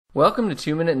Welcome to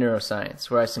 2-Minute Neuroscience,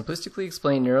 where I simplistically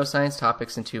explain neuroscience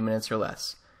topics in 2 minutes or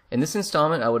less. In this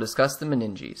installment, I will discuss the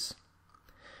meninges.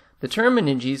 The term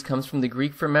meninges comes from the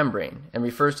Greek for membrane and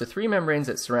refers to 3 membranes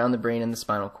that surround the brain and the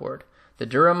spinal cord: the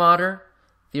dura mater,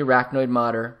 the arachnoid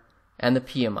mater, and the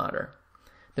pia mater.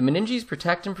 The meninges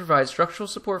protect and provide structural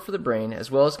support for the brain as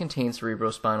well as contain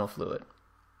cerebrospinal fluid.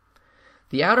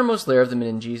 The outermost layer of the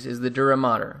meninges is the dura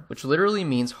mater, which literally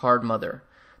means hard mother.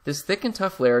 This thick and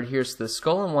tough layer adheres to the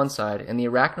skull on one side and the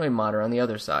arachnoid mater on the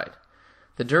other side.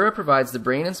 The dura provides the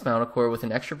brain and spinal cord with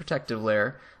an extra protective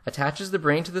layer, attaches the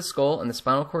brain to the skull and the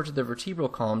spinal cord to the vertebral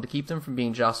column to keep them from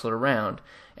being jostled around,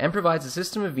 and provides a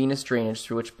system of venous drainage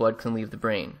through which blood can leave the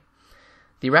brain.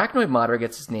 The arachnoid mater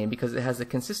gets its name because it has the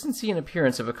consistency and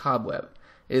appearance of a cobweb.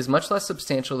 It is much less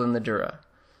substantial than the dura.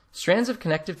 Strands of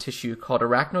connective tissue called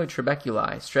arachnoid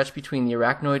trabeculi stretch between the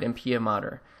arachnoid and pia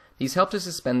mater. These help to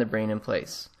suspend the brain in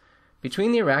place.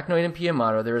 Between the arachnoid and pia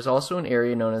mater, there is also an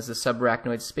area known as the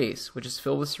subarachnoid space, which is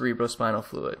filled with cerebrospinal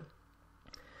fluid.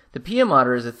 The pia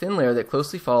mater is a thin layer that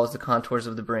closely follows the contours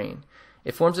of the brain.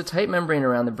 It forms a tight membrane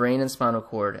around the brain and spinal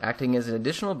cord, acting as an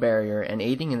additional barrier and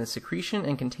aiding in the secretion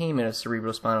and containment of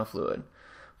cerebrospinal fluid.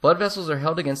 Blood vessels are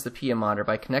held against the pia mater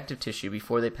by connective tissue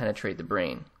before they penetrate the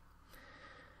brain.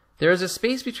 There is a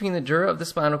space between the dura of the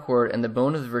spinal cord and the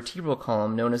bone of the vertebral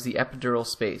column known as the epidural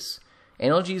space.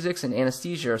 Analgesics and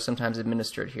anesthesia are sometimes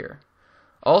administered here.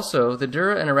 Also, the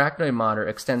dura and arachnoid mater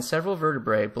extend several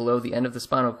vertebrae below the end of the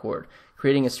spinal cord,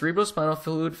 creating a cerebrospinal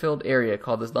fluid-filled area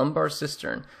called the lumbar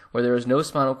cistern, where there is no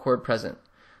spinal cord present.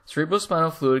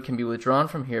 Cerebrospinal fluid can be withdrawn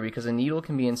from here because a needle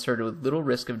can be inserted with little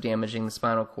risk of damaging the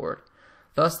spinal cord.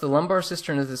 Thus, the lumbar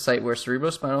cistern is the site where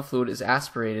cerebrospinal fluid is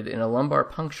aspirated in a lumbar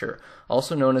puncture,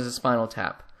 also known as a spinal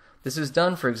tap. This is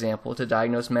done, for example, to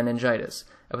diagnose meningitis,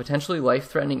 a potentially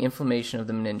life-threatening inflammation of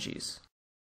the meninges.